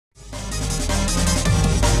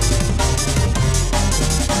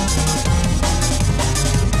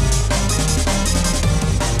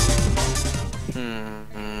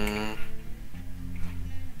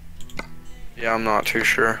Yeah, I'm not too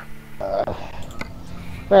sure.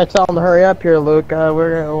 Better tell him to hurry up here, Luke.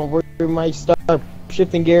 We might start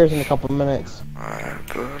shifting gears in a couple minutes. Alright,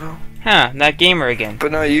 Huh, that gamer again.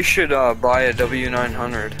 but no, you should buy a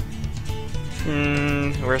W900.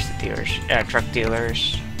 Where's the dealers? Truck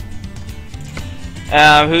dealers.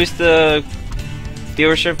 Who's the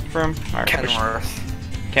dealership from? Or Kenworth.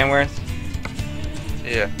 Kenworth?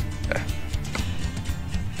 Yeah.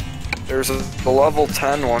 There's the level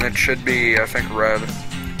 10 one, it should be, I think, red.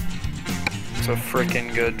 It's a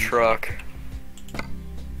freaking good truck.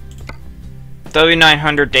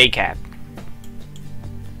 W900 day cab.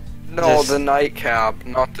 No, the night cab,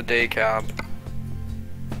 not the day cab.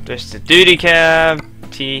 There's the duty cab,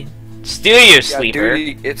 studio sleeper.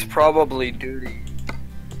 Duty, it's probably duty.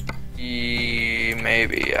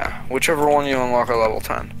 Maybe, yeah. Whichever one you unlock at level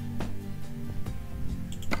 10.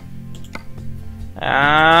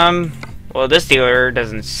 Well, this dealer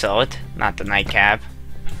doesn't sell it, not the night cab.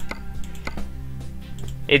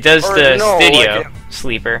 It does the studio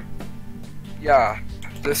sleeper. Yeah,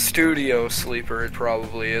 the studio sleeper it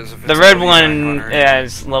probably is. If The red one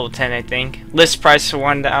is level 10, I think. List price for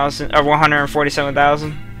 1,000 or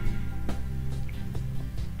 147,000.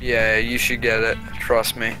 Yeah, you should get it.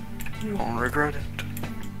 Trust me, you won't regret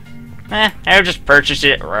it. I'll just purchase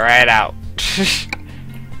it right out.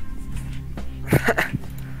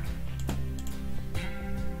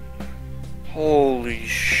 Holy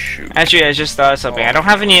shoot! Actually, I just thought of something. I don't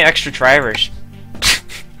have any extra drivers.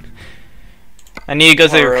 I need to go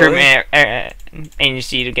to the recruitment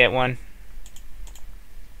agency to get one.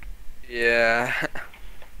 Yeah.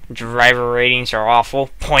 Driver ratings are awful.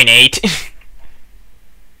 0.8.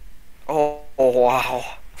 Oh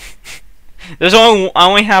wow. There's I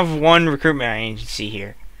only have one recruitment agency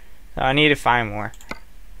here. So I need to find more.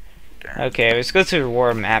 Okay, let's go to the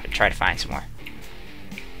reward map and try to find some more.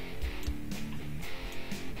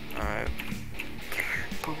 Alright.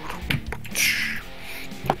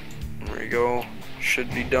 There we go.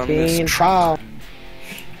 Should be done this trip.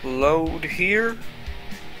 Load here.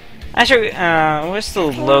 Actually, what's the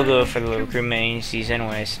logo for the recruitment agencies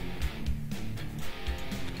anyways?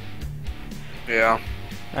 Yeah.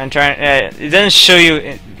 I'm trying. It doesn't show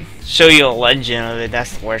you a legend of it.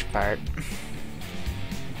 That's the worst part.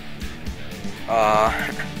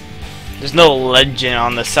 There's no legend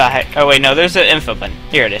on the side. Oh wait, no. There's an info button.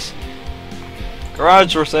 Here it is.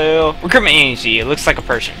 Garage for sale. Recruitment agency. It looks like a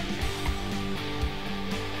person.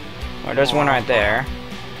 Oh, there's one right there.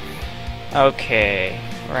 Okay,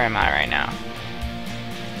 where am I right now?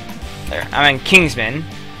 There. I'm in Kingston.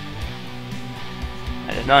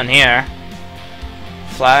 There's none here.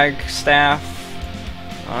 Flagstaff.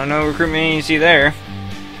 Oh, no recruitment agency there.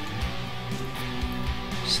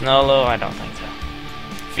 Snowlow, I don't think so.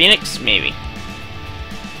 Phoenix, maybe.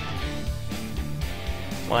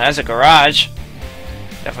 Well, it has a garage.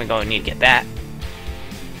 Definitely going to need to get that.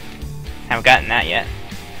 Haven't gotten that yet.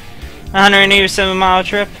 187-mile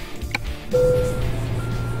trip.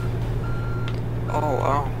 Oh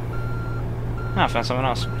wow. Oh, I found someone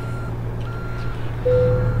else.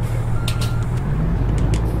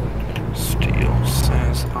 Steel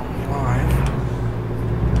says I'm live.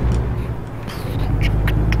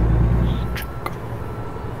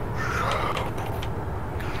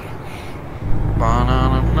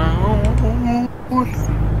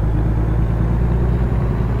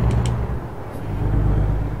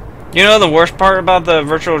 You know the worst part about the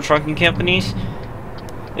virtual trucking companies?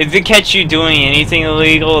 If they catch you doing anything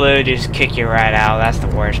illegal, they would just kick you right out. That's the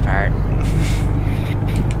worst part.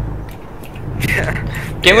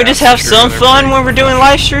 Can't we just have some fun when we're doing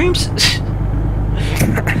live streams?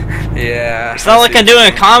 Yeah. It's not like I'm doing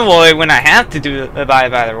a convoy when I have to abide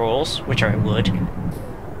by the rules, which I would.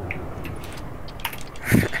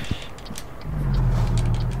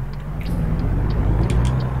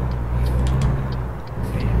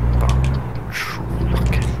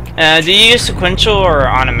 Do you use sequential or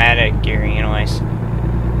automatic gearing anyways?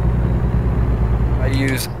 I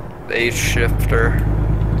use the H shifter.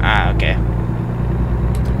 Ah, okay.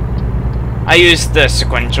 I use the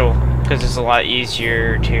sequential because it's a lot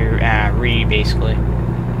easier to read, basically.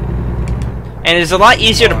 And it's a lot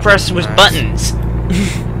easier to press with buttons.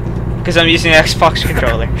 Because I'm using the Xbox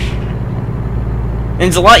controller. And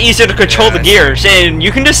it's a lot easier to control the gears, and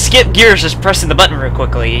you can just skip gears just pressing the button real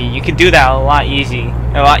quickly. You can do that a lot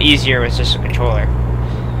easier with just a controller.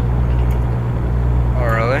 Oh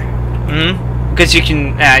really? Because you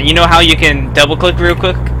can, you know how you can double click real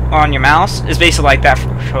quick on your mouse? It's basically like that for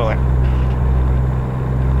a controller.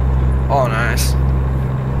 Oh nice.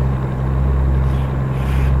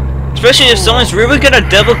 Especially if someone's really good at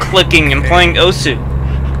double clicking and playing Osu.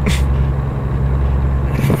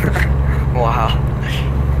 Wow.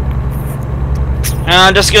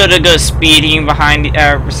 I'm just gonna go speeding behind,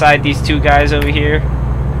 beside these two guys over here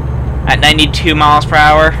at 92 miles per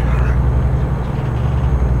hour.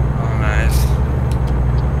 Oh, nice.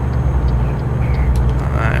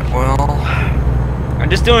 Alright, well. I'm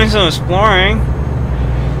just doing some exploring.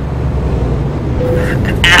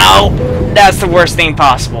 Ow! That's the worst thing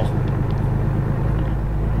possible.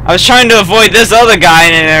 I was trying to avoid this other guy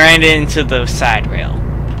and I ran into the side rail.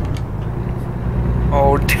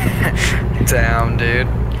 Oh, damn, dude.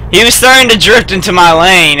 He was starting to drift into my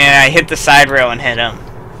lane and I hit the side rail and hit him.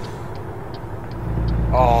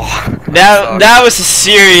 Oh. That was a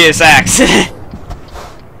serious accident.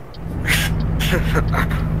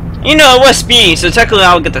 You know, it was speeding, so technically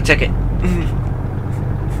I'll get the ticket.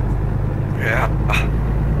 Yeah.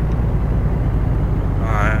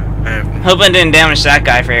 Alright. Hope I didn't damage that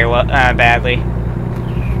guy very well, badly.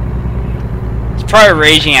 He's probably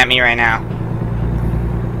raging at me right now.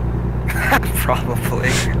 Probably.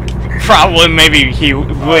 Probably, maybe he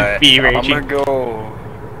would be raging. I'm gonna go.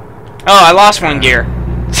 Oh, I lost one gear.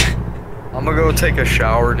 I'm gonna go take a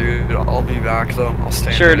shower, dude. I'll be back though. I'll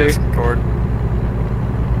stay Sure, in the dude. Discord.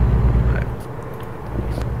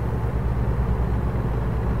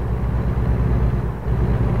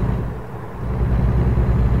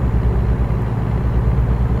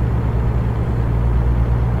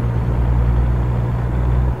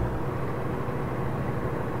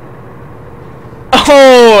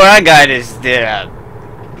 Oh, that guy just did a...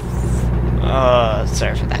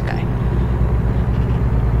 sorry for that guy.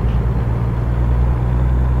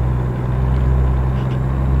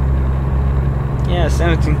 Yeah,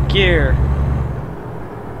 Samson gear.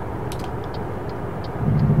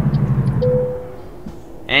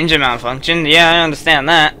 Engine malfunction. Yeah, I understand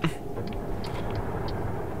that.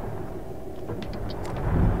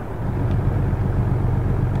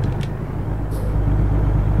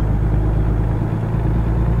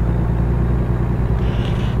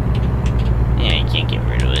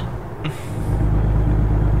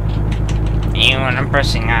 When I'm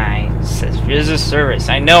pressing I, it says visit service.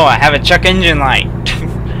 I know, I have a check engine light.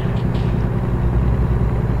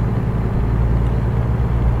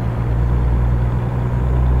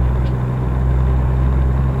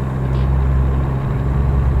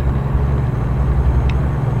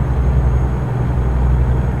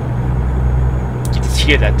 You can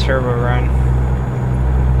hear that turbo run.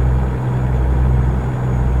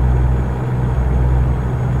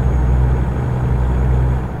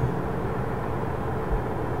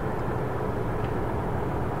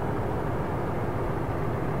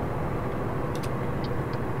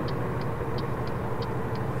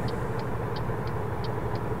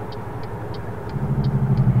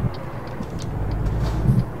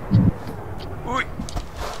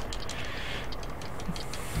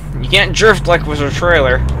 You can't drift like with a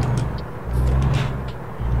trailer.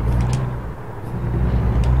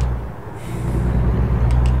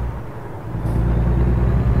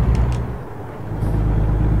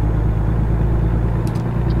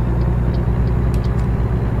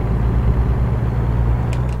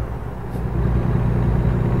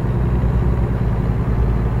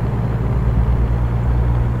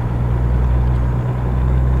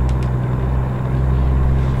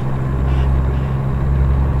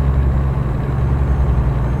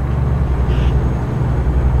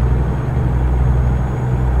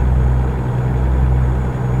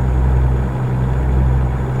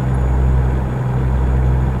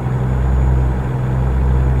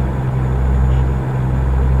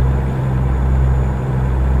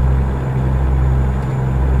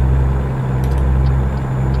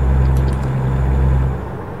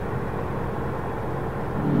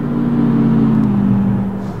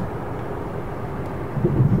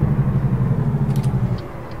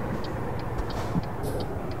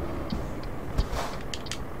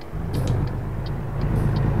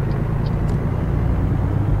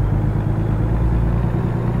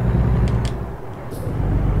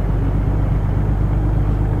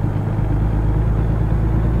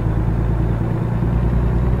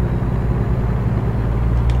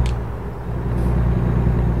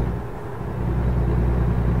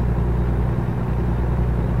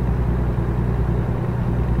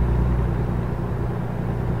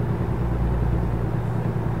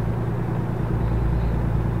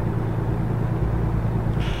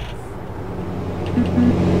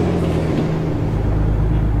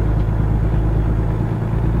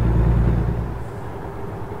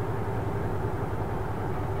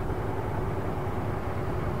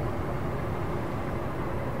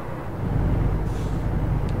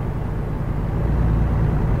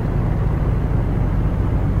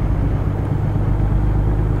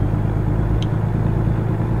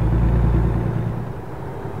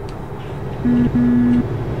 I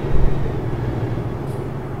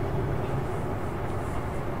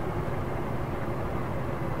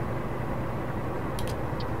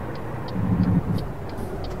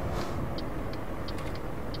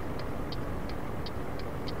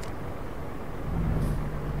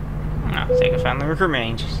think I found the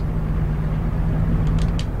recruitment agents.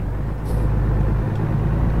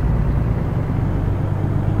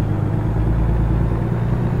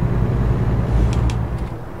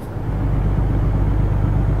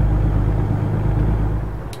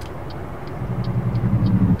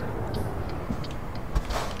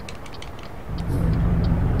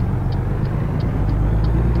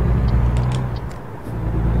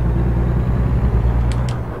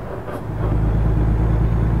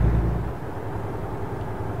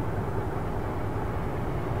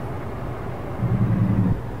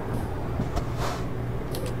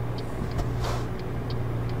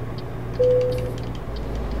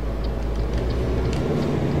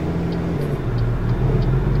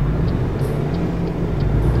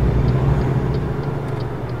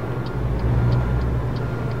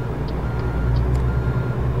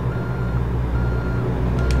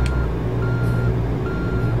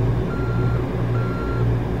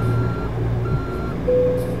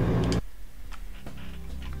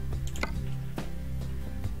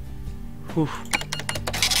 Whew.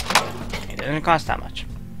 It doesn't cost that much.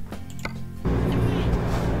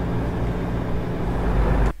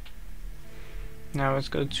 Now let's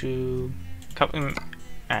go to recruitment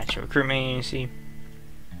agency.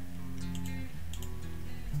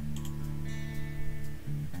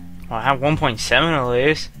 Oh, I have 1.7 of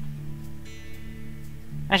this.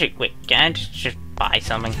 Actually, wait, can I just buy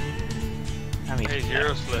something? Hey,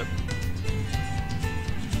 zero slip.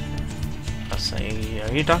 I'll say,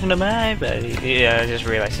 are you talking to me? But yeah, I just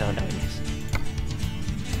realized no, no, yes.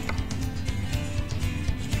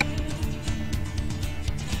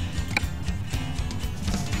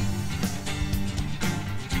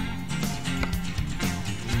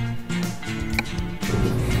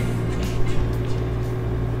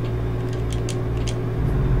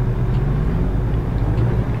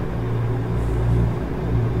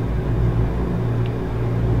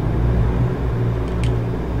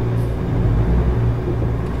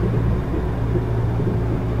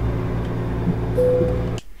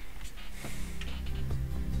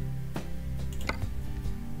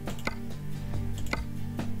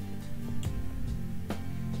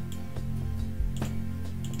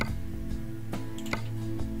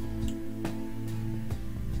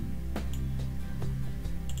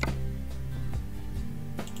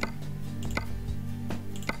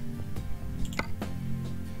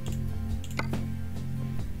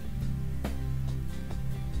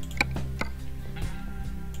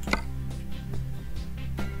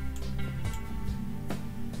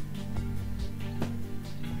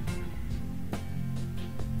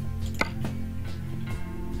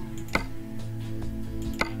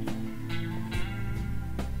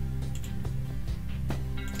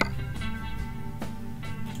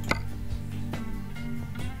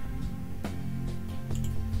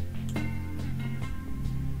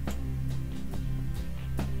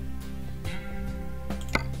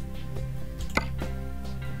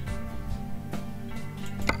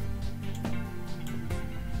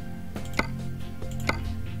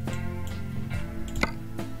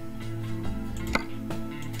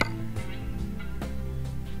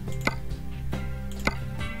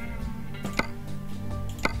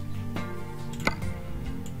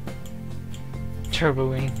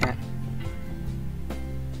 Turboing that.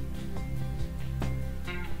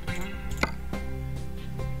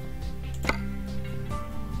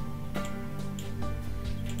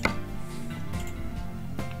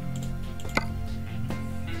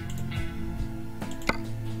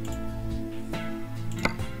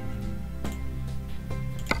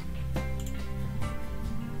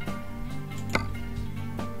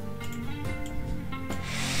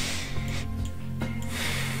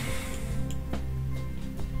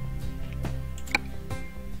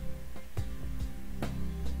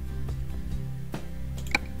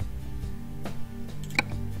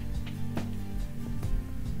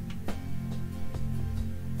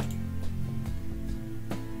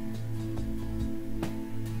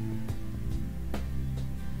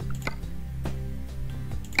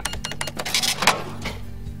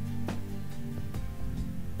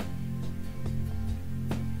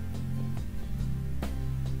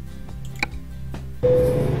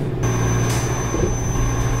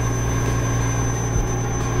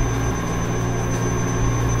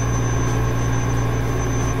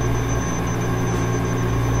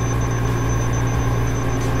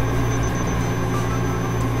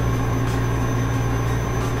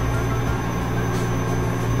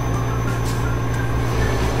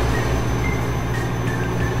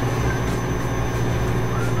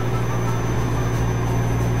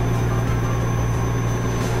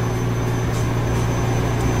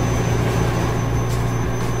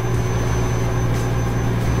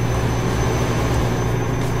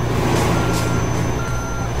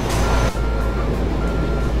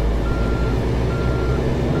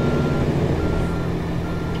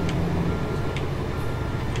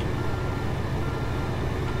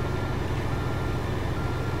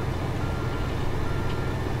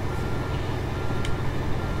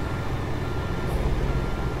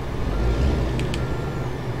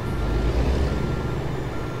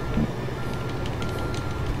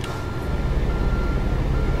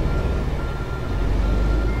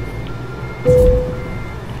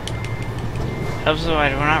 Helps so I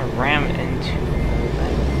do not ram into the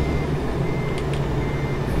thing.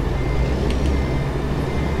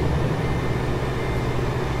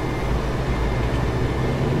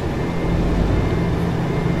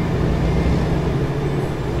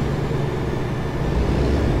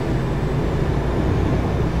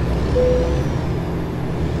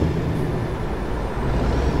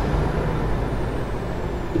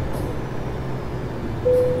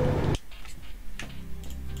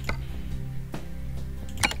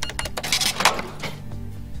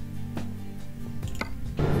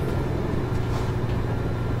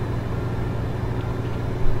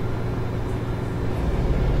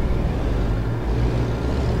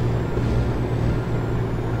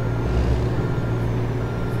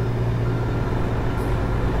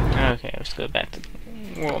 Okay, let's go back to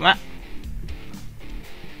the world map.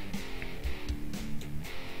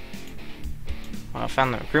 Well, I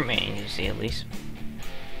found the recruitment agency at least.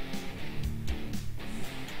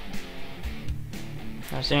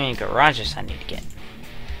 Is there any garages I need to get?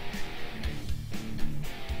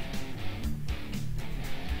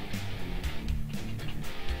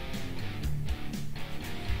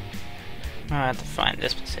 I have to find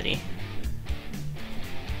this city.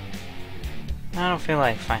 I don't feel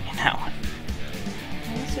like finding that one.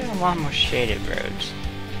 Why is there a lot more shaded roads?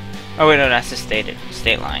 Oh wait, no, that's the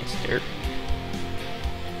state lines. Dirt.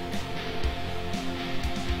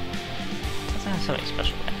 Doesn't have something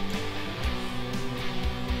special there.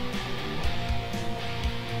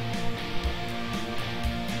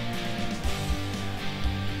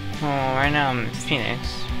 Oh, right now I'm in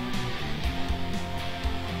Phoenix.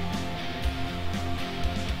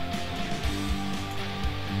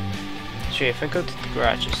 If I go to the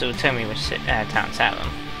garages, it'll tell me which towns have them.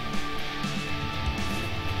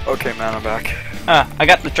 Okay, man, I'm back. I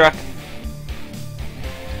got the truck.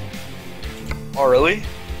 Oh, really?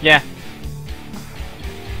 Yeah.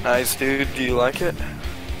 Nice, dude. Do you like it?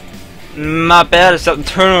 Not bad, except the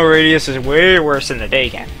turnover radius is way worse than the day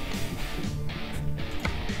can.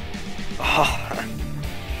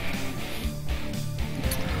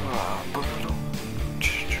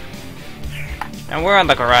 And we're on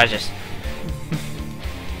the garages.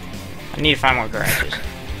 I need to find more garages.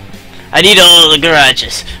 I need all the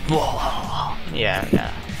garages. Whoa. Yeah.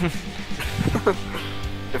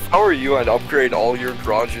 If I were you, I'd upgrade all your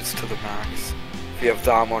garages to the max. If you have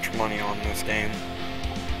that much money on this game.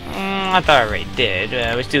 I thought I already did.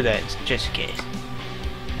 Let's do that just in case.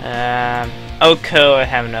 Oko I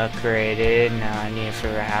haven't upgraded. Now I need to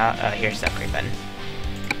figure out. Here's the upgrade button.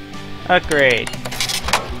 Upgrade.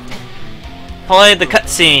 Play the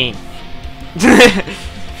cutscene.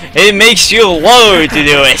 It makes you load to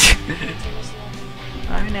do it.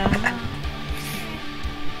 I know.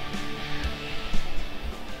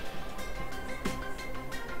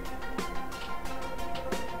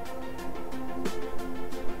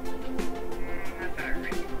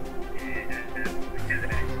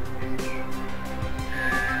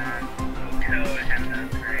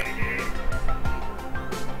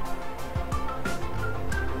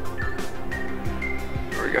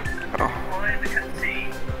 There we go. Oh.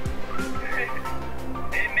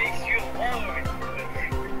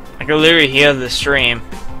 I can literally hear the stream.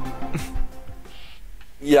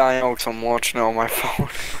 Yeah, I know, 'cause I'm watching it on my phone.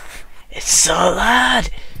 It's so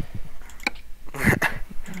loud.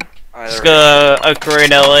 Just gonna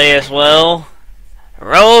upgrade LA as well.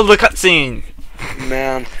 Roll the cutscene.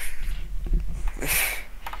 Man.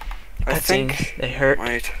 I think they hurt.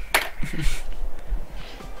 Wait.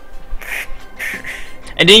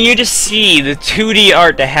 And then you just see the 2D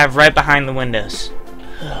art they have right behind the windows.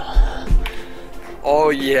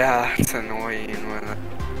 Oh yeah, it's annoying when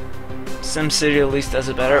SimCity at least does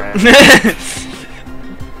it better.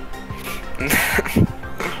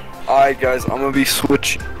 Alright guys, I'm gonna be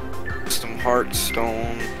switching some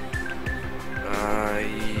Hearthstone.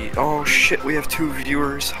 Oh shit, we have 2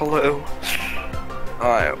 viewers. Hello.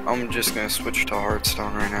 Alright, I'm just gonna switch to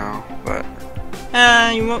Hearthstone right now, but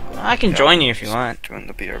I can join you if you want. Join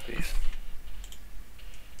the BRBs.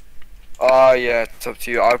 Yeah, it's up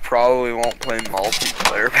to you. I probably won't play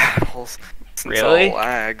multiplayer battles since Really? I'll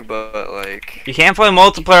lag, but like You can't play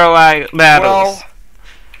multiplayer battles. Well,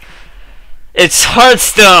 it's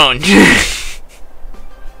Hearthstone.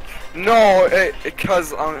 no,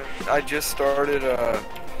 because I just started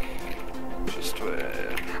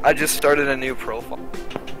I just started a new profile.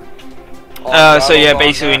 So yeah,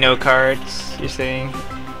 basically no cards. You're saying?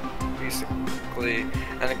 Basically,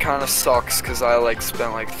 and it kind of sucks because I like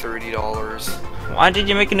spent like $30. Why did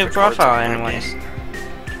you make a new profile anyways?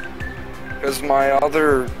 Because my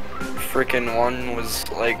other freaking one was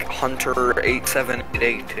like Hunter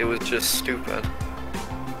 8788. It was just stupid.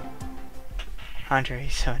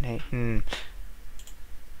 178.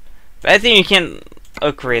 But I think you can't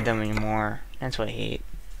upgrade them anymore. That's what I hate.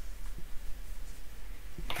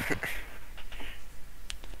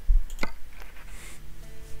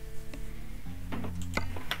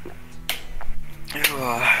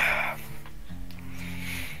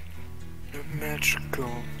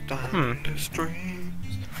 Magical streams.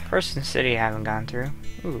 Person City I haven't gone through.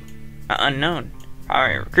 Ooh. Unknown.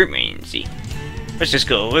 Alright, recruitment agency. Let's just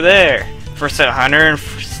go over there. For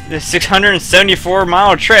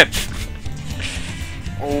 674-mile trip.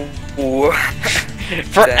 Oh.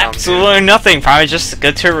 For Damn, absolutely dude. nothing. Probably just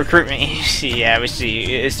go to a recruitment agency. Yeah, we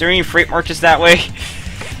see. Is there any freight markets that way?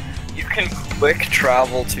 You can quick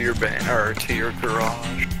travel to your or to your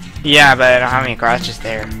garage. Yeah, but I don't have any garages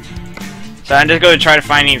there. So I'm just going to try to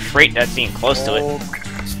find any freight that's even close to it.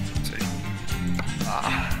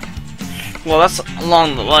 Well, that's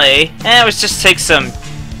along the way. Let's just take some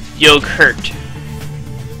yogurt.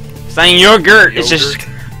 It's not yogurt, it's just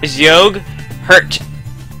it's yogurt.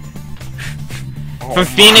 From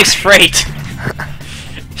Phoenix Freight.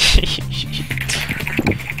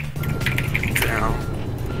 Down.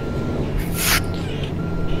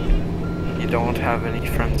 You don't have any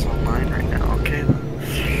friends online right now, okay?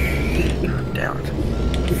 Damn it.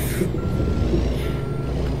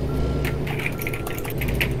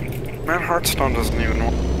 Man, Hearthstone doesn't even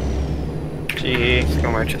work. Gee. I think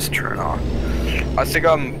I might just turn off. I think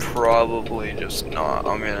I'm probably just not.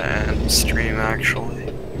 I'm gonna end stream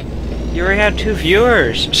actually. You already have 2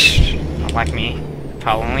 viewers. Not like me.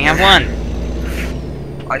 Probably only have 1.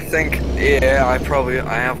 I think, yeah, I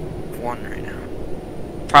have 1 right now.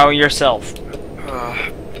 Probably yourself.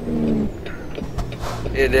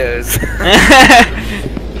 It is.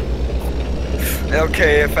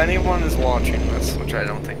 Okay, if anyone is watching this, which I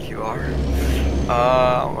don't think you are,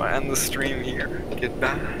 I'm gonna end the stream here.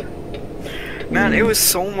 Goodbye. Man, it was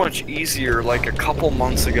so much easier like a couple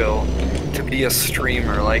months ago to be a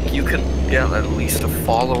streamer. Like, you could get at least a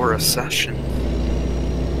follower a session.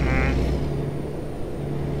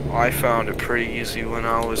 I found it pretty easy when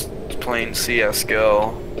I was playing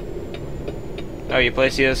CSGO. Oh, you play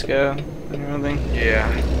CSGO and everything?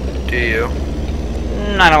 Yeah. Do you?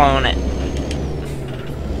 I don't own it.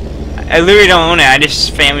 I literally don't own it, I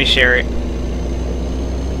just family share it.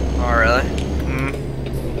 Oh, really?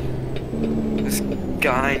 This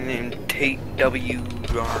guy named Tate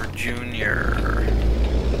W.R. Jr.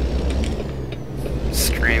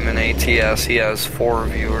 streaming ATS, he has 4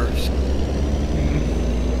 viewers.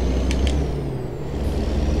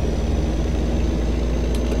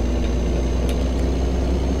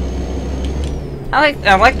 I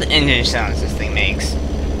like the engine sounds this thing makes.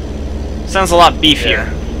 Sounds a lot beefier.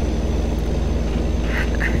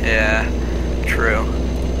 Yeah, true.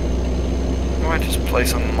 I might just play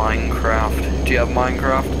some Minecraft. Do you have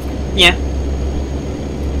Minecraft? Yeah.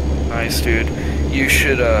 Nice, dude. You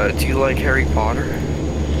should, do you like Harry Potter?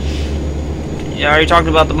 Yeah, are you talking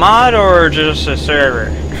about the mod or just a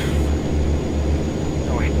server?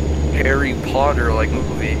 No, Harry Potter, like,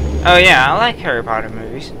 movie. Oh yeah, I like Harry Potter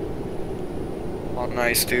movies. Oh,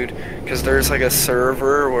 nice, dude. Because there's, like, a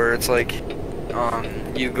server where it's, like,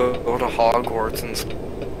 you go to Hogwarts and...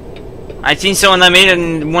 I've seen someone that made a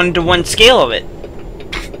 1-to-1 scale of it. A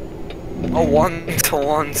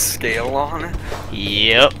 1-to-1 scale on it?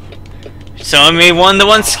 Yep. Someone made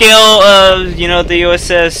 1-to-1 scale of, you know, the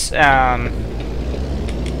USS,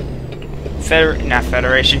 not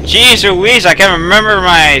Federation. Jeez Louise, I can't remember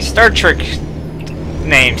my Star Trek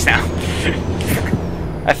names now.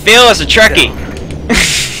 I feel as a Trekkie.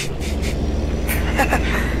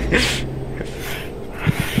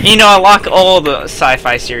 You know, I like all the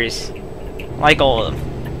sci-fi series. Like all of them.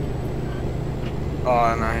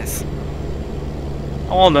 Oh, nice.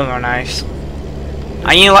 All of them are nice.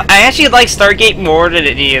 I actually like Stargate more than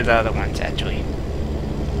any of the other ones, actually.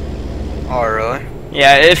 Oh, really?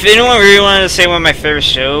 Yeah, if anyone really wanted to say what my favorite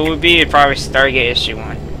show would be, it'd probably Stargate issue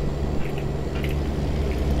 1.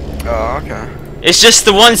 Oh, okay. It's just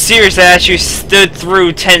the one series that actually stood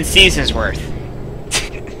through 10 seasons worth.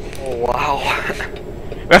 Oh, wow.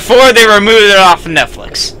 Before they removed it off of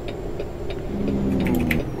Netflix.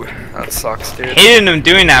 Ooh, that sucks, dude. Hated them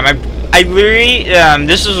doing that. I literally,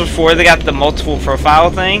 this was before they got the multiple profile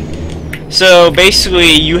thing. So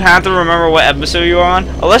basically, you have to remember what episode you were on,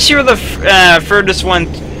 unless you were the furthest one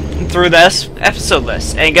through this episode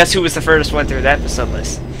list. And guess who was the furthest one through the episode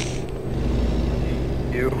list?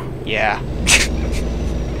 You? Yeah.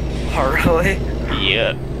 Oh, really?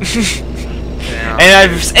 Yep. Damn, and I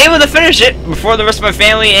was able to finish it before the rest of my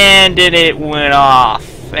family, and then it went off.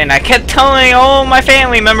 And I kept telling all my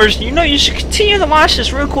family members, you know, you should continue to watch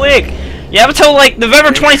this real quick. Yeah, until like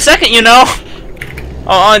November 22nd, you know.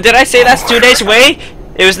 Oh, did I say that's 2 days away?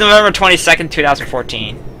 It was November 22nd,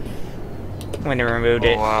 2014 when they removed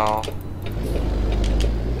it. Oh, wow.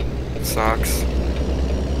 Sucks.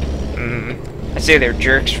 I say they're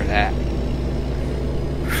jerks for that.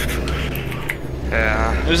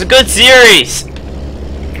 Yeah. It was a good series.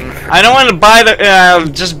 I don't want to buy the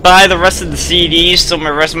just buy the rest of the CDs so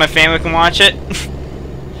the rest of my family can watch it.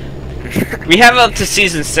 We have up to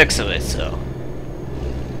season 6 of it, so.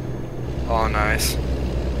 Oh, nice.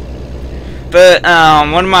 But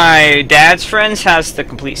one of my dad's friends has the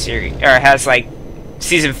complete series, or has like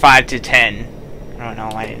season 5 to 10. I don't know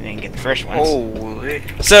why I didn't get the first ones. Holy.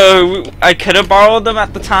 So I could have borrowed them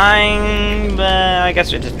at the time, but I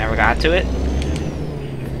guess we just never got to it.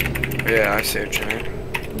 Yeah, I see what you mean.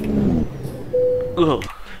 Ooh,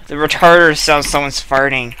 the retarder sounds someone's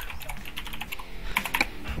farting.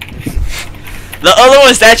 The other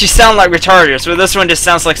ones actually sound like retarders, but this one just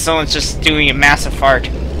sounds like someone's just doing a massive fart.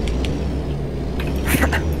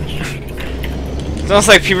 Sounds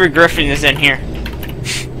like Peter Griffin is in here.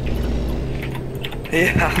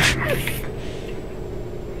 Yeah.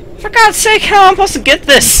 For God's sake, how am I supposed to get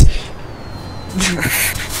this?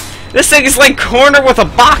 This thing is like cornered with a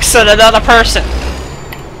box on another person.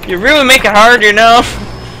 You really make it hard, you know?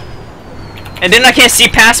 And then I can't see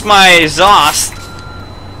past my exhaust.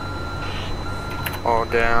 Oh,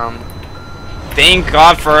 damn. Thank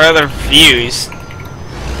God for other views.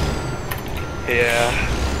 Yeah.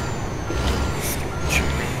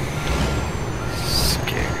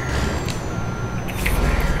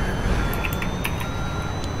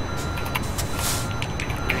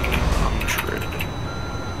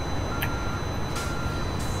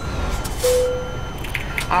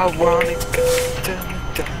 I wanna go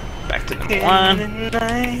down. Back to the one.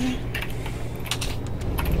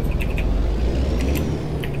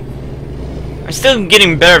 I'm still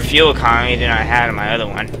getting better fuel economy than I had in my other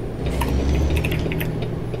one.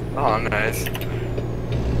 Oh, nice.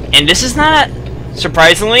 And this is not,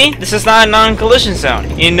 surprisingly, this is not a non-collision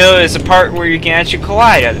zone. You know, it's a part where you can actually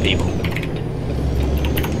collide other people.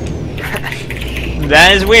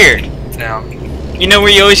 That is weird. Now. You know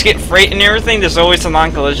where you always get freight and everything? There's always a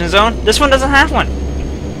non-collision zone. This one doesn't have one.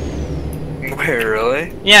 Wait,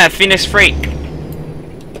 really? Yeah, Phoenix Freight.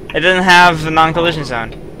 It doesn't have a non-collision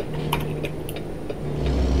zone.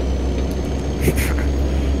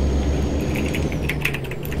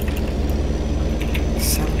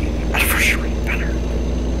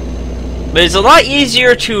 But it's a lot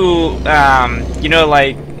easier to, you know,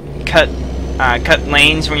 like cut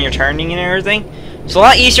lanes when you're turning and everything. It's a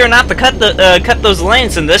lot easier not to cut those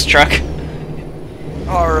lanes in this truck.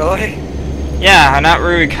 Oh, really? Yeah, I'm not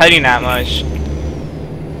really cutting that much.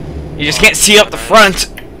 You just can't see up the front.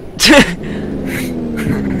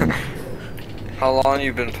 How long have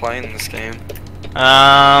you been playing this game?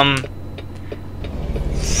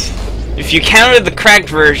 If you counted the cracked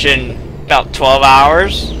version, about 12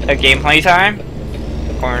 hours of gameplay time.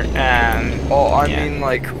 Or, oh, I mean,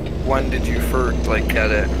 like, when did you first, like,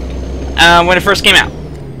 get it? When it first came out.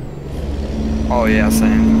 Oh, yeah,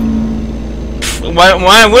 same.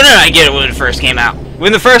 Why wouldn't I get it when it first came out?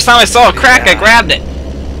 When the first time I saw a crack, I grabbed it.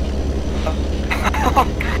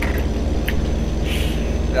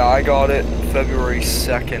 Yeah, I got it February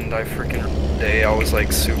 2nd. I freaking day. I was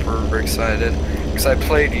like super excited because I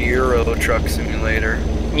played Euro Truck Simulator.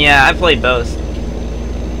 Yeah, I played both.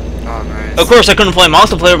 Oh, nice. Of course, I couldn't play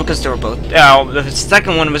multiplayer because they were both. The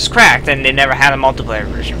second one was cracked, and they never had a multiplayer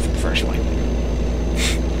version for the first one.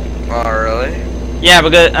 Oh, really? Yeah,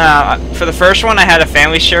 because for the first one, I had a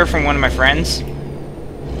family share from one of my friends.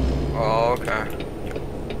 Oh, okay.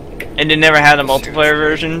 And they never had a multiplayer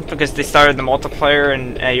version because they started the multiplayer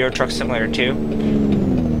in Euro Truck Simulator 2.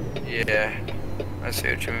 Yeah, I see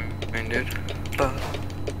what you mean, dude.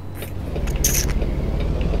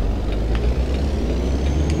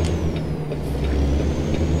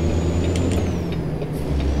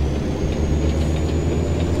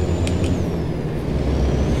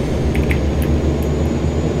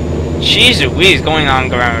 Jeez Louise, going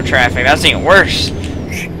on around with traffic. That's even worse.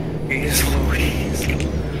 Jeez Louise.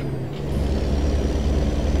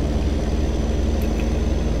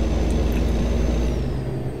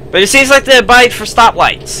 But it seems like they abide for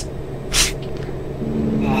stoplights.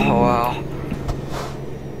 Oh, wow.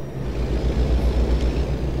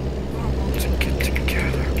 To get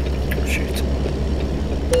together. Shoot.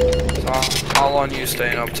 So, how long are you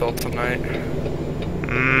staying up till tonight?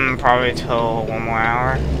 Probably till 1 more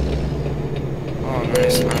hour. Oh,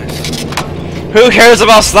 nice, nice. Who cares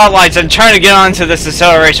about stoplights? I'm trying to get onto this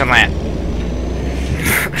acceleration land.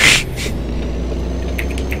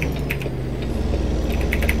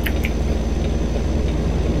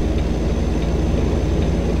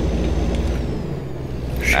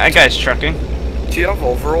 That guy's trucking. Do you have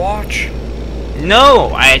Overwatch? No,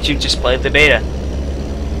 I actually just played the beta.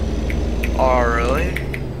 Oh, really?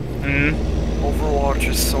 Hmm. Overwatch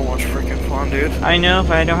is so much freaking fun, dude. I know,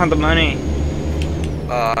 but I don't have the money.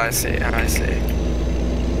 I see.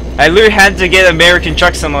 I literally had to get American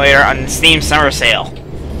Truck Simulator on Steam Summer Sale.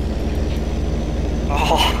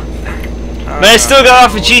 Oh. But I still got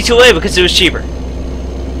off of G2A because it was cheaper.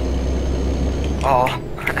 Oh.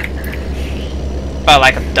 About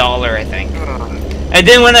like $1, I think. And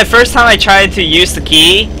then when the first time I tried to use the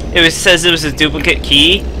key, says it was a duplicate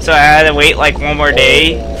key, so I had to wait like one more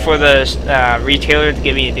day for the retailer to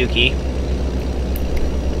give me a new key.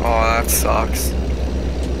 Oh, that sucks.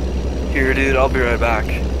 Here, dude, I'll be right back.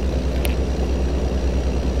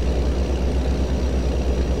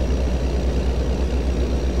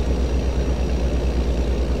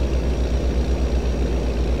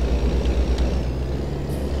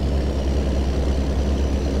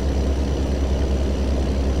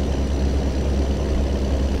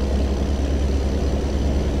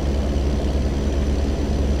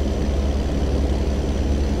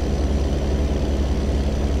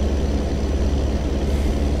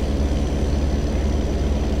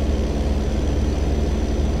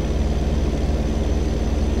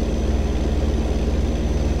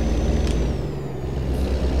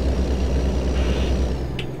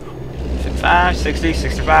 Five, 60,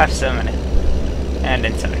 65, 70. And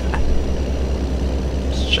then 75.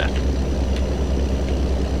 Let's check.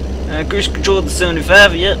 Cruise control at the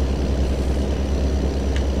 75, yep.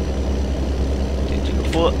 Did you go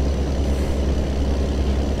for it?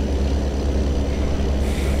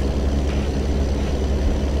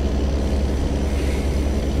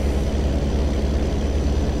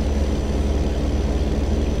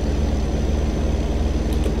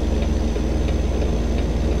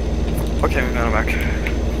 Okay, I'm back.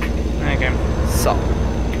 Okay. So.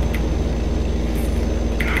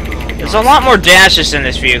 There's a lot more dashes in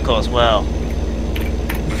this vehicle as well.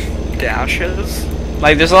 Dashes?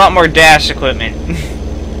 Like, there's a lot more dash equipment.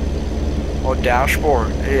 Oh,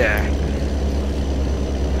 dashboard. Yeah.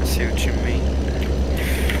 I see what you mean.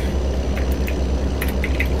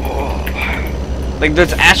 Oh. Like,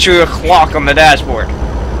 there's actually a clock on the dashboard.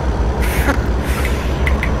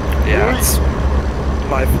 Yeah, it's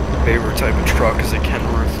my favorite type of truck is a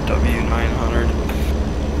Kenworth W900.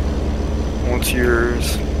 What's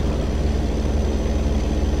yours?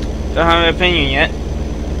 Don't have an opinion yet.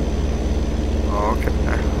 Oh, okay.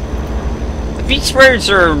 The Petersburgs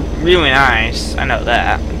are really nice. I know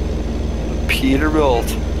that. Peterbilt.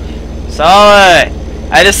 Solid.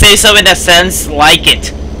 I just say something that sounds like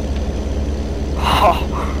it. Oh,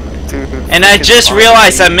 dude. And I just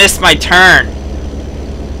realized I missed my turn.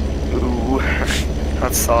 Ooh,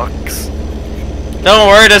 that sucks. Don't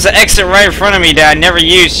worry, there's an exit right in front of me that I never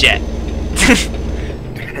used yet.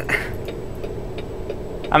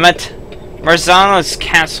 I'm at Marzano's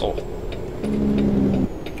Castle.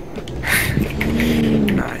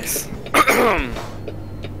 Nice.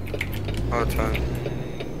 Oh, time.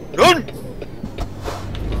 Run!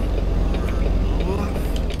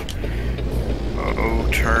 Oh,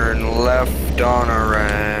 turn left on a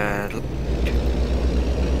red.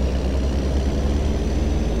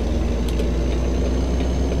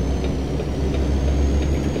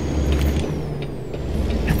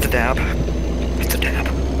 Hit the dab. Hit the dab.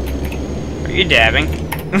 Are you dabbing?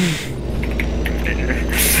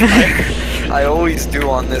 I always do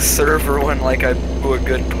on this server when like I do a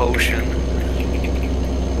good potion.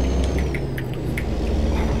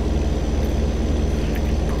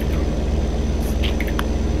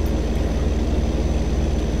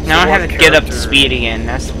 Now I have to get up to speed again.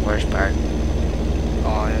 That's the worst part.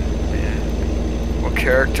 Oh yeah. What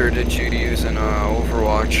character did you use in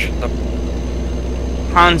Overwatch?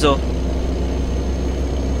 Hanzo.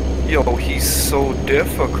 Yo, he's so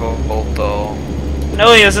difficult though.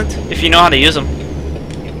 No, he isn't. If you know how to use them.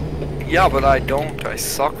 Yeah, but I don't. I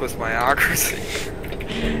suck with my accuracy.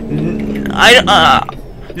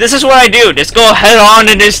 This is what I do. Just go head on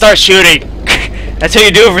and then start shooting. That's how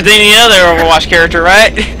you do it for any other Overwatch character,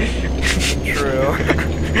 right? True.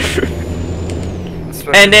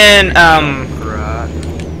 And then,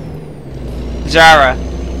 Zara.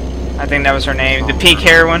 I think that was her name. The pink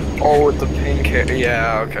hair one. Oh, with the pink hair.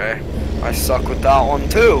 Yeah, okay. I suck with that one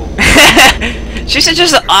too. She's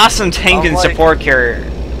just an awesome tank and support carrier.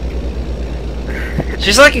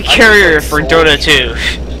 She's like a carrier for Dota 2.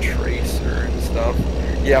 Tracer and stuff.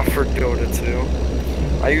 Yeah, for Dota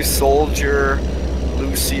 2. I use Soldier,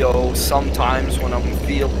 Lucio sometimes when I'm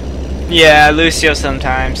field. Yeah, Lucio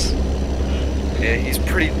sometimes. Yeah, he's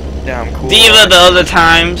pretty damn cool. Diva the other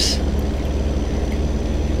times.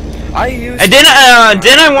 I used. And then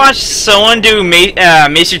I watched someone do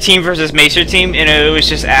Macer Team versus Macer Team, and it was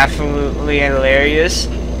just absolutely hilarious.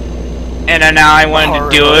 And now I wanted to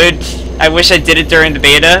do it. I wish I did it during the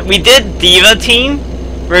beta. We did Diva Team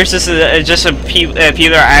versus just people that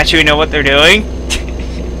actually know what they're doing.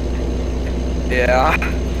 Yeah.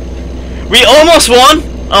 We almost won.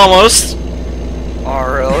 Almost. Oh,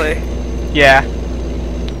 really? Yeah.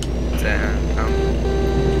 Damn.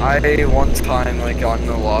 I one time like got in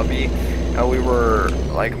the lobby and we were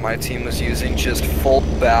like my team was using just full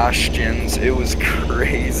bastions. It was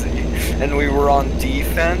crazy. And we were on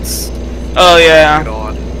defense. Oh yeah.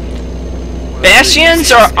 God.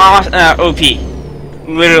 Bastions are OP.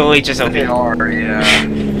 Literally just OP. They are, yeah.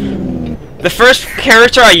 The first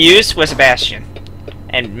character I used was a Bastion.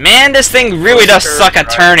 And man, this thing really does suck at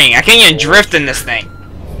turning. I can't even drift in this thing.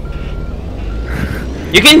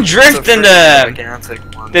 You can drift in the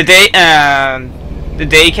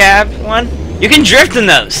day cab one. You can drift in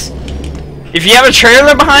those. If you have a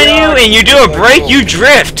trailer behind you and you do a brake, you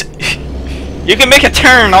drift. You can make a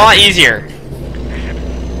turn a lot easier.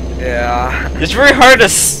 Yeah. It's very hard to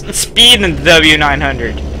speed in the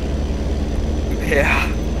W900. Yeah.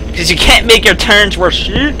 Because you can't make your turns worth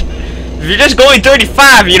shit. If you're just going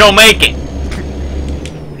 35, you don't make it.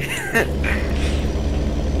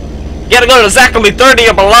 You gotta go to exactly 30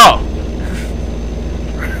 or below.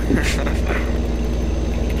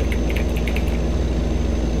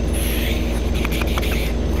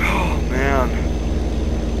 Oh man.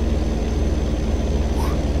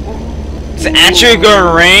 Is it actually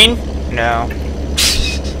gonna rain? No.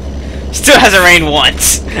 Still hasn't rained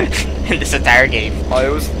once in this entire game. Oh,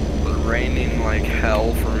 it was raining like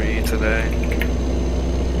hell for me today.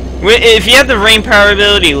 If you have the rain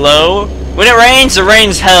probability low, when it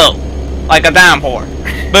rains hell. Like a downpour.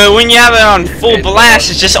 But when you have it on full blast,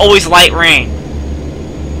 it's just always light rain.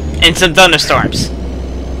 And some thunderstorms.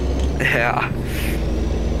 Yeah.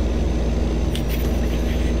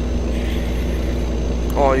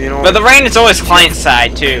 Oh, you know. But the rain is always client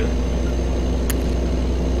side too.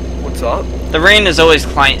 What's up? The rain is always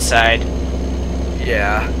client side.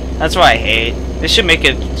 Yeah. That's why I hate. They should make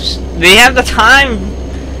it. They have the time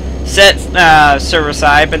set server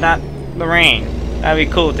side, but not the rain. That'd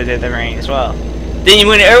be cool if they did the rain as well. Then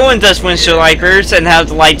when everyone does windshield wipers and have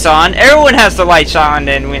the lights on, everyone has the lights on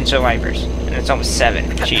and windshield wipers. And it's almost 7.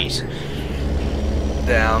 Jeez.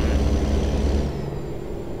 Damn.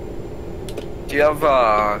 Do you have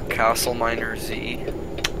Castle Miner Z?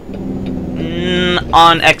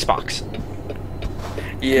 On Xbox.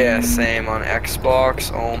 Yeah, same on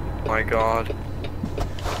Xbox. Oh my god.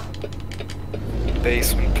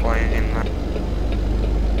 Basement playing that.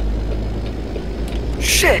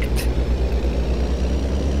 Shit!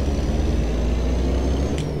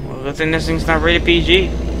 Well, good thing this thing's not rated PG.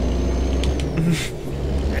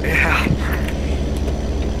 Yeah.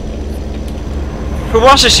 Who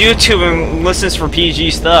watches YouTube and listens for PG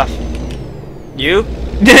stuff? You?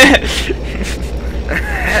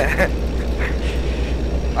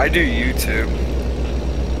 I do YouTube.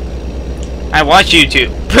 I watch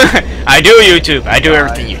YouTube. I do YouTube. I do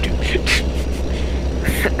everything YouTube.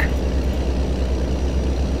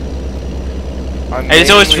 I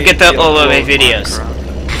just always forget to upload my videos.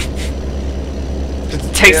 It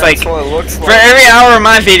takes like for every hour of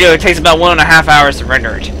my video, it takes about 1.5 hours to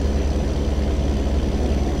render it.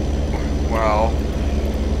 Wow.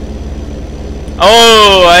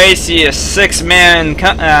 Oh, I see a 6-man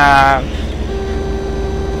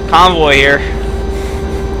convoy here.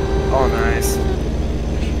 Oh, nice.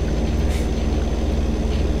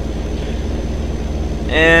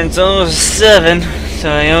 And it's almost 7,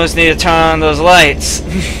 so you always need to turn on those lights.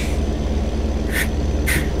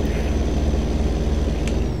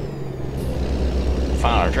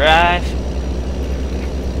 Final drive.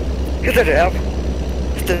 Hit the dab.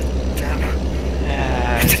 Hit the dab.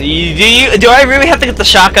 Do I really have to get the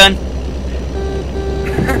shotgun?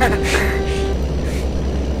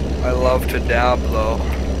 I love to dab though.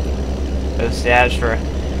 Those dabs for.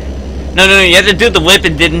 No, you have to do the whip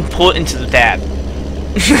and didn't pull it into the dab.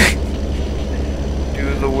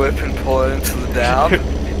 Do the whip and pull it into the dab?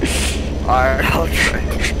 Alright, I'll try.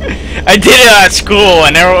 I did it at school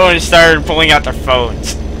and everyone started pulling out their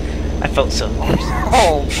phones. I felt so embarrassed.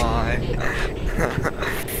 Oh my.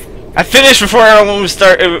 I finished before everyone was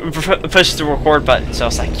pushed the record button, so I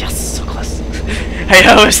was like, yes, so close. I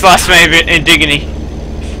almost lost my dignity.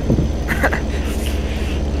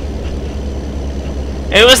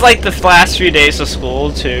 It was like the last few days of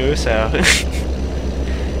school too, so.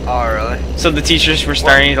 Oh really? So the teachers were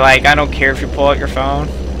starting to like, I don't care if you pull out your phone.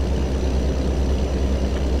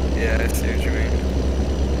 Yeah, I see what you mean.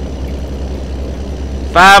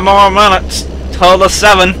 5 more minutes. Total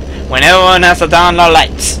 7. When everyone has to down the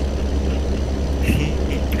lights.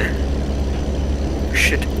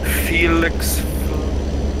 Shit. Felix.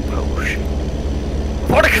 Oh shit.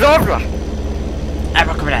 What a cadabra!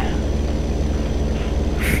 Abracadabra.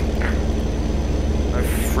 I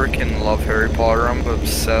freaking love Harry Potter. I'm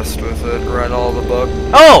obsessed with it. Read all the books.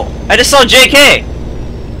 Oh! I just saw JK!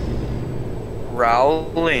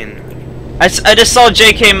 Rowling. I just saw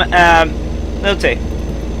JK, Milty.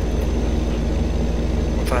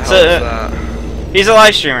 What the hell So, is that? He's a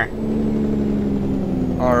live streamer.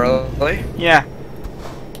 Oh, really? Yeah.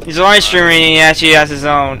 He's a live streamer and he actually has his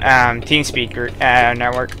own, TeamSpeak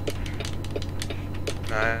network.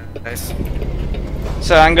 Nice.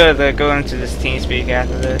 So I'm gonna go into this TeamSpeak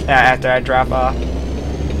after I drop off.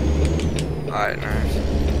 Alright, nice.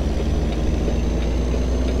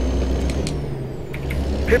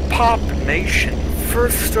 Hip Hop Nation,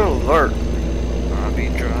 first alert. I'll be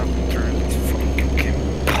driving through these fucking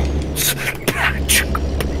compounds.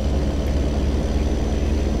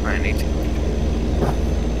 I need to.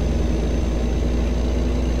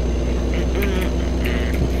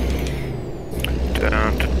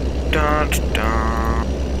 Dun, dun, dun.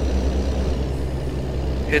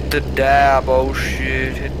 Hit the dab, oh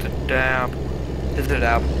shit, hit the dab. Hit the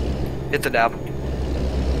dab. Hit the dab.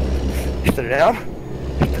 Hit the dab. Hit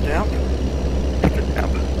the dab. Hit the dab.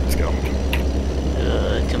 Let's go.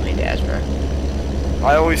 Too many dabs, bro.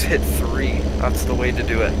 I always hit 3. That's the way to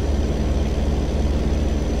do it.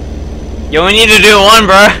 You only need to do 1,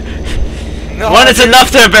 bro. No, 1 is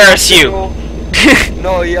enough to embarrass you.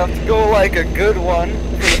 No, you have to go like a good one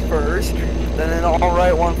for the first, then an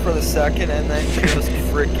alright one for the second, and then just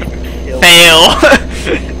freaking kill it. Fail.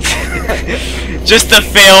 Just a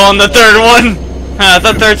fail on the 3rd one.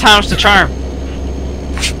 The 3rd time's the charm.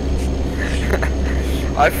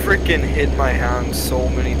 I freaking hit my hand so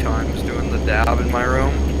many times doing the dab in my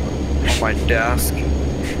room, on my desk.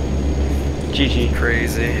 GG.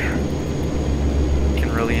 Crazy.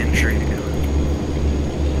 Can really injure you.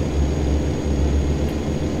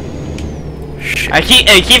 Shit. I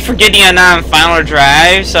keep forgetting I'm not on final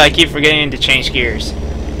drive, so I keep forgetting to change gears.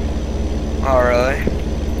 Oh, really?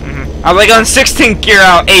 I'm like on 16th gear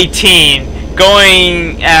out 18,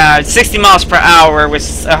 going 60 miles per hour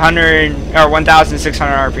with 100 or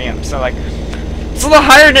 1,600 RPM. So like, it's a little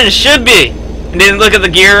higher than it should be. And then look at the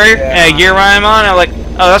gear gear I'm on. I'm like,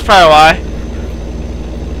 oh, that's probably why.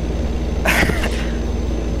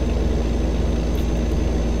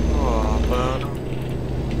 Oh, bud.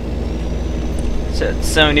 Set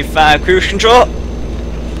 75 cruise control.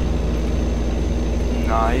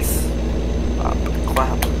 Nice. Clap,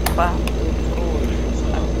 clap.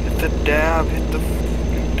 Hit the dab, hit the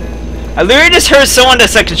fucking dab. I literally just heard someone that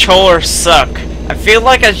said controllers suck. I feel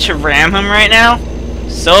like I should ram him right now.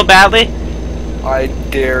 So badly. I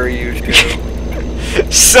dare you to.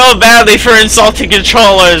 So badly for insulting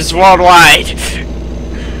controllers worldwide.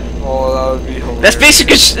 Oh, that would be hilarious. That's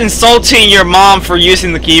basically insulting your mom for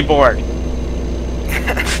using the keyboard.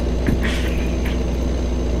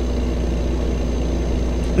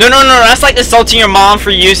 No, that's like insulting your mom for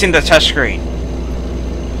using the touchscreen.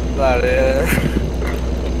 That is.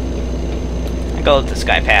 I go let this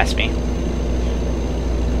guy pass me.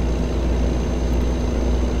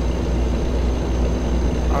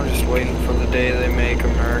 I'm just waiting for the day they make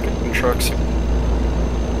American trucks.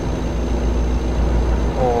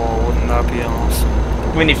 Oh, wouldn't that be awesome?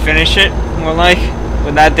 When you finish it, more like,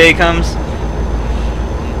 when that day comes.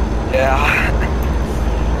 Yeah.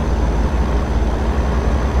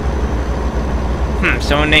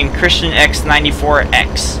 Someone named Christian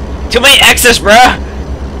X94X. Too many X's, bruh!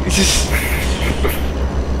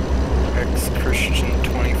 X Christian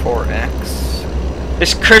 24X.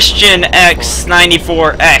 It's Christian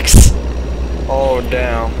X94X. Oh,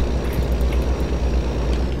 damn.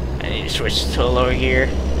 I need to switch to a lower gear.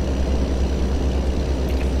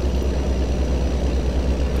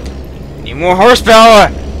 Need more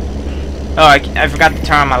horsepower! Oh, I forgot to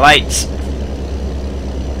turn on my lights.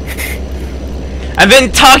 I've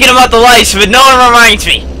been talking about the lights, but no one reminds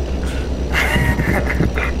me.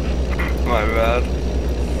 My bad.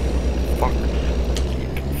 Fuck.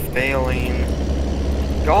 Failing.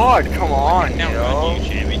 God, come on, you know.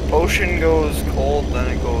 Ocean goes cold, then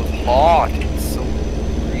it goes hot. It's so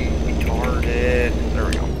retarded. There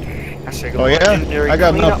we go. Oh yeah? I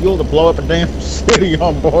got enough fuel to blow up a damn city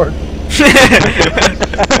on board.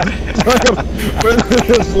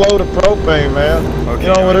 This load of propane, man. Okay,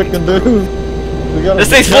 you know what it can do? This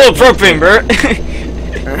thing's full of propane, bro.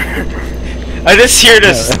 I just hear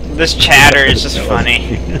this chatter. It's just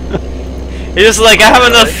funny. It's just like I have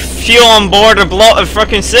enough fuel on board to blow up a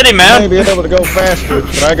fucking city, I man. may be able to go faster,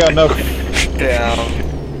 but I got nothing. Yeah.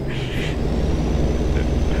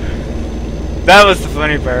 That was the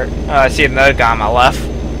funny part. I see another guy on my left.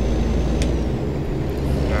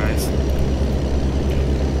 Nice.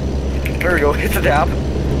 There we go. Hit the dab.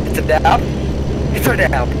 Hit the dab. Hit the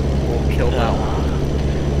dab. We'll kill that one.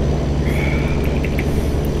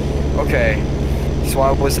 Okay. So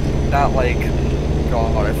I was at like,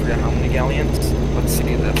 God, I forget how many galleons. Let's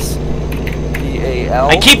see this. BAL.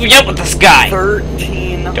 I keep you up with this guy.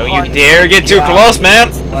 13. Don't you dare get too close,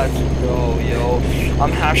 man. Let's go, yo.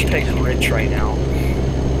 I'm hashtag rich right now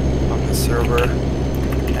on the server.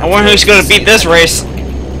 I wonder who's gonna beat this race.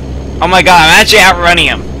 Oh my god, I'm actually outrunning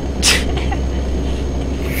him.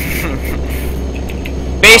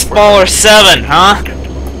 Baseballer 7, huh?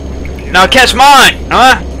 Now catch mine,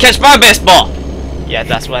 huh? Catch my baseball. Yeah,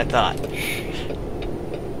 that's what I thought.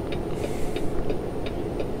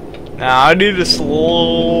 Now I need to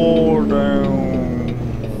slow down.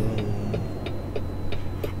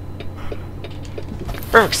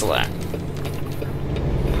 Perfect select.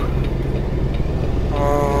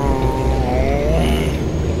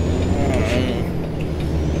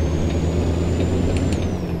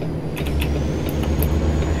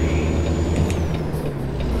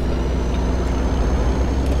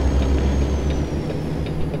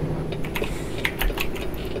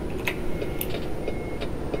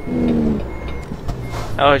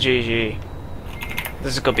 Oh, GG.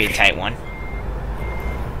 This is gonna be a tight one.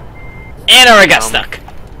 And I already got stuck.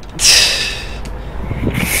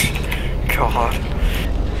 God.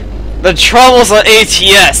 The troubles of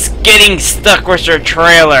ATS getting stuck with your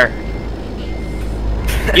trailer.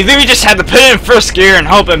 You literally just have to put it in first gear and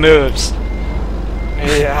hope it moves.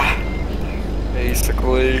 Yeah.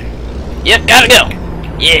 Basically. Yep, gotta go.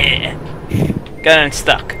 Yeah. Got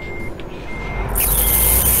unstuck.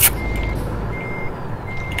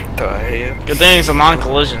 Good thing it's a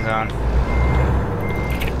non-collision zone.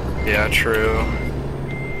 Yeah, true.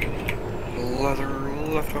 Leather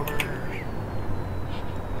leftovers.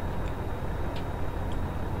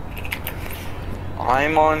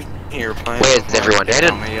 I'm on here playing. Where's everyone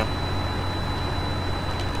headed?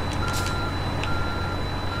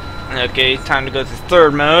 Okay, time to go to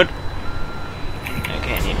third mode.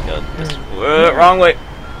 Okay, I need to go this wrong way.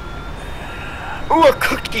 Ooh, a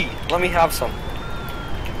cookie! Let me have some.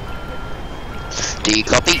 Do you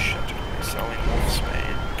copy? Selling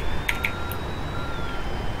Wolfsbane.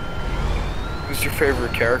 Who's your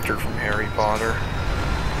favorite character from Harry Potter?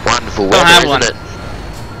 Wonderful Don't have weather, one. isn't it?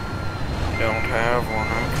 Don't have one.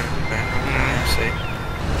 Okay.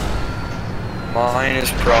 Mine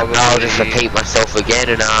is probably. I'll just repeat myself again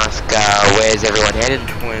and ask, where's everyone headed?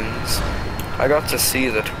 Twins. I got to see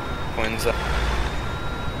the twins.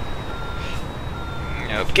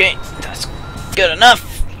 Okay, that's good enough.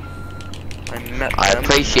 I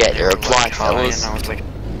appreciate your reply, fellas. And I was like,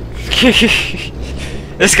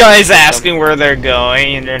 This guy's asking where they're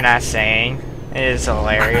going and they're not saying. It is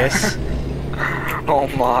hilarious. oh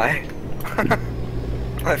my.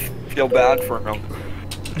 I feel bad for him.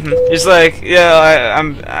 He's like, yeah,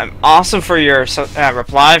 I'm awesome for your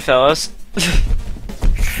reply, fellas.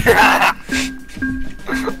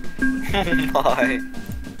 oh my.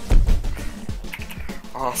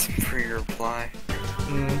 Awesome for your reply.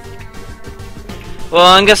 Well,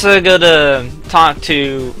 I guess I'll go to talk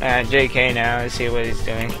to JK now and see what he's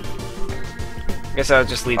doing. Guess I'll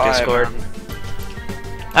just leave Discord.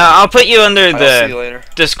 I'll put you under the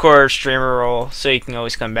Discord streamer role so you can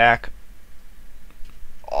always come back.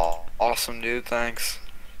 Oh, awesome, dude. Thanks.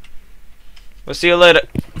 We'll see you later.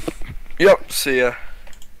 Yep. See ya.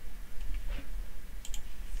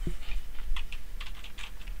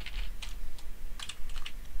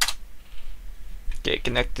 Get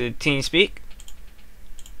connected to TeamSpeak.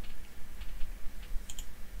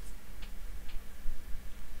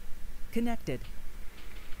 Connected.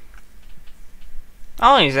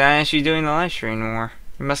 Oh, he's actually doing the live stream more.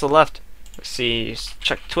 He must have left. Let's see. Let's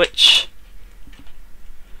check Twitch.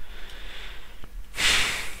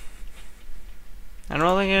 I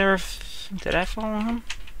don't think I ever. Did I follow him?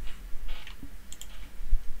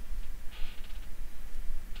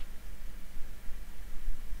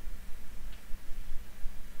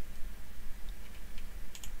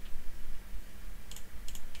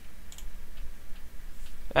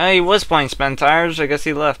 He was playing Spent Tires. I guess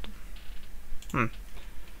he left.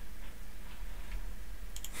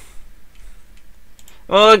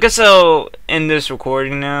 Well, I guess I'll end this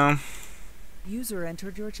recording now. User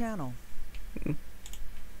entered your channel.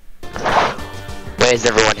 Where's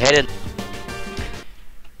everyone headed?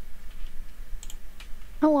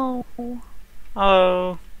 Hello.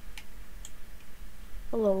 Hello.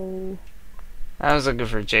 Hello. I was looking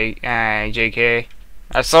for JK.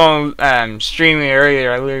 I saw him streaming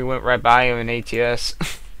earlier. I literally went right by him in ATS.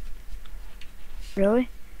 Really?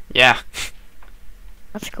 Yeah.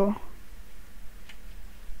 That's cool.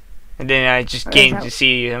 And then I just Or is came that- to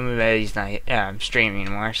see him, but he's not streaming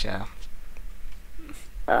anymore, so.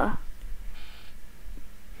 Are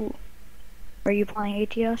you playing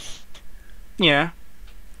ATS? Yeah.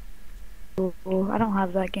 Ooh, I don't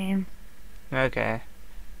have that game. Okay.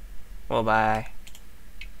 Well, bye.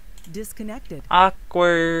 Disconnected.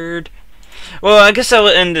 Awkward. Well, I guess I will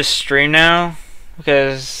end the stream now,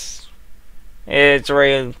 because it's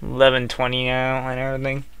already 11:20 now and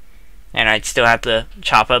everything. And I'd still have to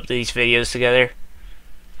chop up these videos together.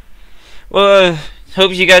 Well,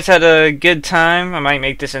 hope you guys had a good time. I might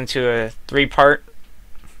make this into a 3-part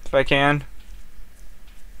if I can.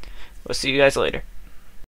 We'll see you guys later.